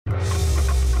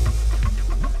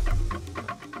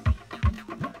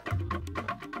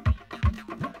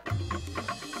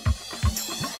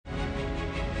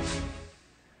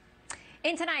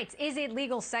In tonight's Is It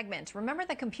Legal segment, remember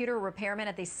the computer repairman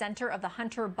at the center of the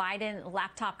Hunter Biden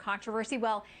laptop controversy?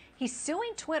 Well, he's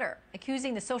suing Twitter,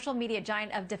 accusing the social media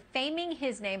giant of defaming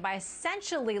his name by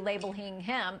essentially labeling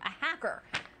him a hacker.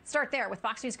 Start there with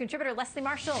Fox News contributor Leslie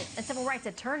Marshall and civil rights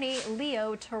attorney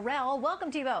Leo Terrell.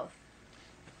 Welcome to you both.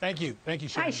 Thank you. Thank you,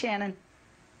 Shannon. Hi, Shannon.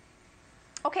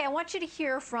 Okay, I want you to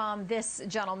hear from this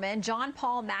gentleman, John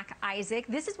Paul Mac Isaac.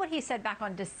 This is what he said back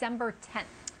on December 10th.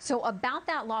 So about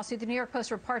that lawsuit, the New York Post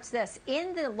reports this.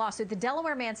 In the lawsuit, the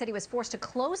Delaware man said he was forced to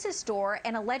close his store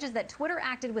and alleges that Twitter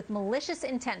acted with malicious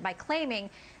intent by claiming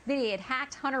that he had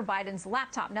hacked Hunter Biden's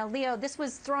laptop. Now, Leo, this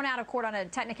was thrown out of court on a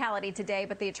technicality today,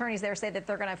 but the attorneys there say that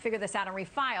they're going to figure this out and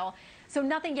refile. So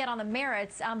nothing yet on the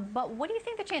merits. But what do you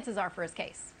think the chances are for his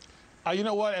case? You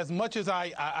know what? As much as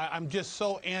I'm just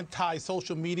so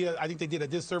anti-social media, I think they did a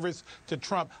disservice to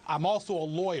Trump. I'm also a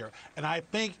lawyer, and I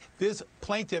think this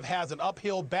plaintiff has an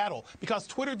uphill battle because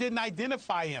Twitter didn't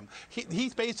identify him.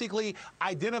 He's basically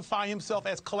identifying himself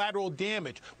as collateral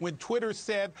damage when Twitter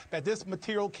said that this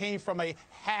material came from a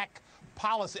hack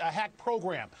policy, a hack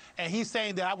program, and he's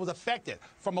saying that I was affected.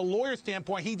 From a lawyer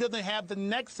standpoint, he doesn't have the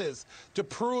nexus to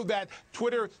prove that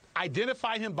Twitter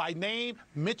identified him by name,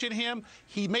 mentioned him.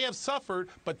 He may have suffered,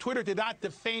 but Twitter did not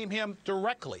defame him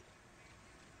directly.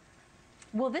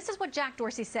 Well, this is what Jack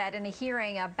Dorsey said in a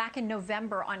hearing back in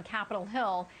November on Capitol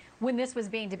Hill when this was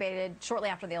being debated shortly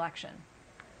after the election.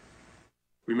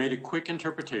 We made a quick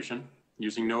interpretation,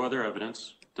 using no other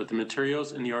evidence, that the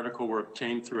materials in the article were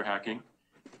obtained through hacking,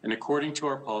 and according to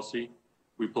our policy,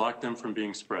 we blocked them from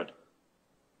being spread.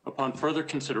 Upon further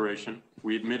consideration,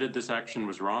 we admitted this action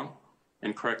was wrong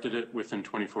and corrected it within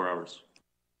 24 hours.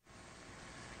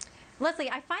 Leslie,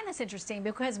 I find this interesting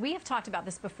because we have talked about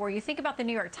this before. You think about the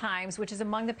New York Times, which is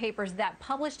among the papers that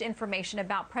published information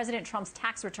about President Trump's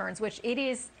tax returns, which it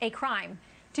is a crime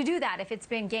to do that if it's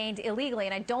been gained illegally.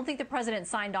 And I don't think the president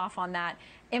signed off on that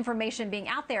information being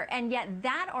out there. And yet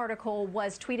that article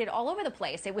was tweeted all over the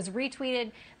place. It was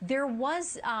retweeted. There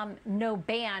was no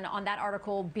ban on that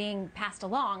article being passed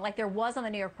along like there was on the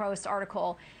New York Post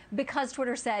article because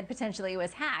Twitter said potentially it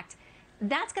was hacked.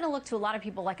 That's going to look to a lot of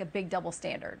people like a big double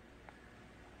standard.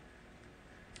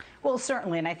 Well,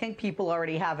 certainly, and I think people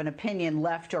already have an opinion,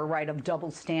 left or right, of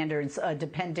double standards,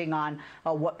 depending on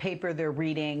what paper they're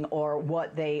reading or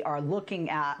what they are looking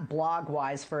at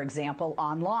blog-wise, for example,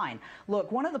 online.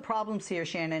 Look, one of the problems here,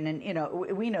 Shannon, and, you know,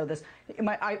 we know this.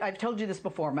 I've told you this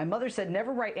before. My mother said,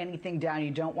 never write anything down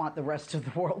you don't want the rest of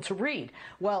the world to read.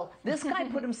 Well, this guy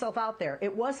put himself out there.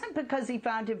 It wasn't because he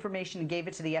found information and gave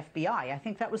it to the FBI. I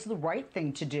think that was the right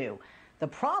thing to do. The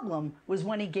problem was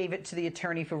when he gave it to the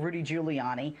attorney for Rudy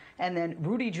Giuliani, and then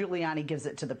Rudy Giuliani gives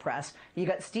it to the press. You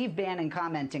got Steve Bannon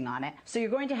commenting on it. So you're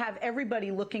going to have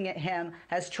everybody looking at him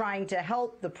as trying to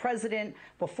help the president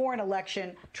before an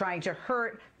election, trying to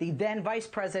hurt the then vice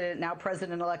president, now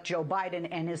president-elect Joe Biden,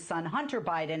 and his son Hunter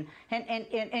Biden.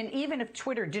 And even if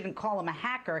Twitter didn't call him a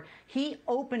hacker, he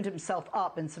opened himself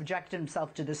up and subjected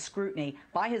himself to this scrutiny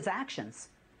by his actions.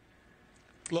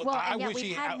 Look, well, and yet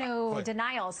we've had no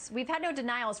denials. We've had no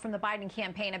denials from the Biden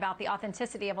campaign about the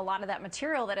authenticity of a lot of that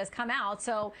material that has come out.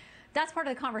 So that's part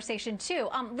of the conversation, too.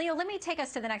 Leo, let me take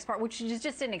us to the next part, which is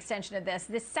just an extension of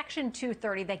this Section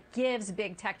 230 that gives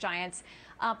big tech giants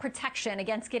protection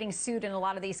against getting sued in a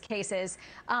lot of these cases.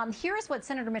 Here is what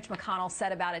Senator Mitch McConnell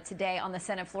said about it today on the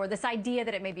Senate floor, this idea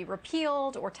that it may be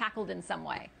repealed or tackled in some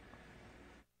way.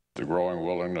 The growing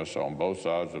willingness on both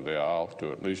sides of the aisle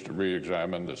to at least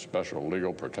re-examine the special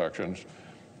legal protections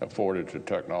afforded to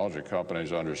technology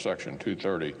companies under Section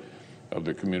 230 of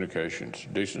the Communications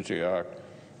Decency Act,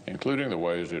 including the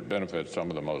ways it benefits some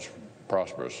of the most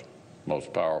prosperous,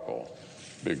 most powerful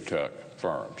big tech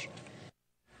firms.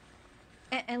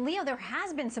 And Leo, there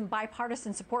has been some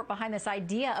bipartisan support behind this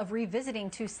idea of revisiting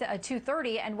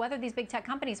 230 and whether these big tech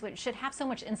companies should have so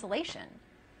much insulation.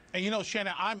 And, you know,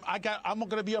 Shannon, I'm going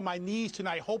to be on my knees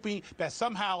tonight hoping that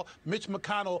somehow Mitch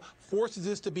McConnell forces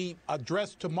this to be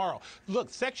addressed tomorrow. Look,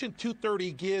 Section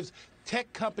 230 gives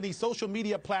tech companies, social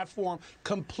media platform,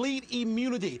 complete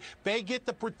immunity. They get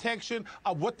the protection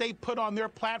of what they put on their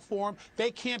platform. They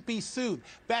can't be sued.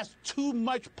 That's too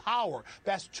much power.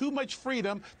 That's too much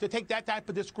freedom to take that type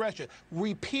of discretion.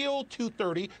 Repeal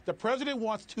 230. The president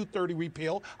wants 230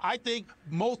 repealed. I think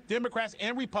most Democrats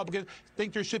and Republicans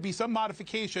think there should be some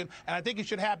modification, and I think it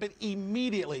should happen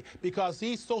immediately because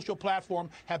these social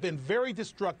platforms have been very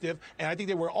destructive, and I think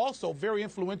they were also very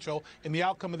influential in the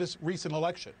outcome of this recent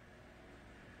election.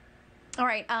 All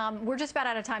right, we're just about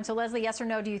out of time. So, Leslie, yes or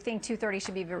no, do you think 230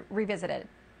 should be revisited?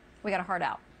 We got a hard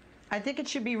out. I think it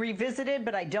should be revisited,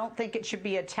 but I don't think it should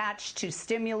be attached to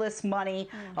stimulus money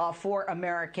for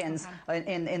Americans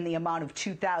in the amount of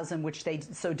 $2,000, which they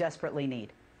so desperately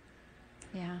need.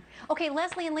 Yeah. Okay,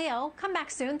 Leslie and Leo, come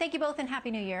back soon. Thank you both and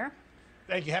Happy New Year.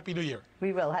 Thank you. Happy New Year.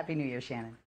 We will. Happy New Year,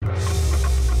 Shannon.